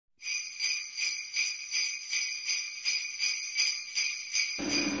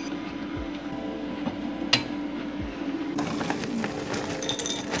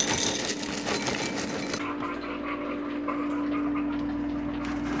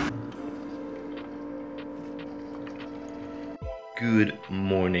Good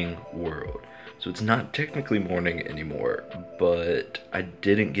morning, world. So it's not technically morning anymore, but I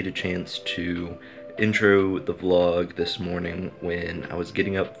didn't get a chance to intro the vlog this morning when I was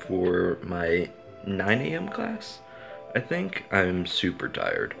getting up for my 9 a.m. class. I think I'm super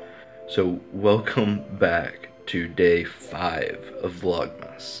tired. So welcome back to day 5 of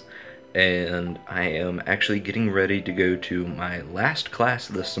Vlogmas. And I am actually getting ready to go to my last class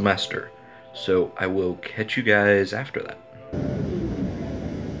of the semester. So I will catch you guys after that.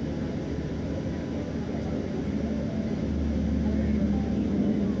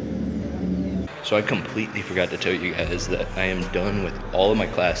 So I completely forgot to tell you guys that I am done with all of my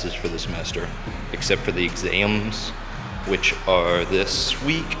classes for the semester, except for the exams, which are this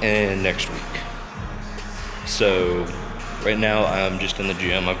week and next week. So right now I'm just in the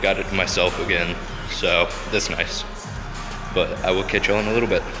gym. I've got it to myself again, so that's nice. But I will catch y'all in a little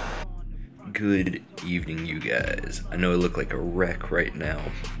bit. Good evening, you guys. I know I look like a wreck right now,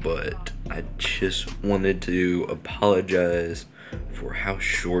 but I just wanted to apologize for how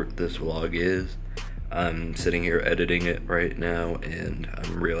short this vlog is. I'm sitting here editing it right now, and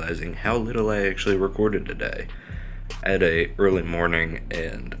I'm realizing how little I actually recorded today. I had a early morning,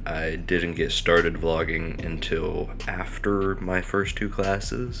 and I didn't get started vlogging until after my first 2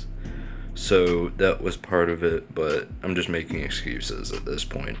 classes. So that was part of it, but I'm just making excuses at this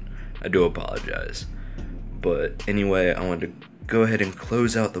point. I do apologize. But anyway, I wanted to go ahead and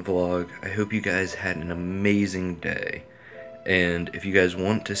close out the vlog. I hope you guys had an amazing day. And if you guys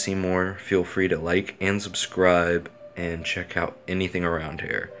want to see more, feel free to like and subscribe and check out anything around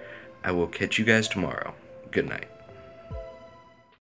here. I will catch you guys tomorrow. Good night.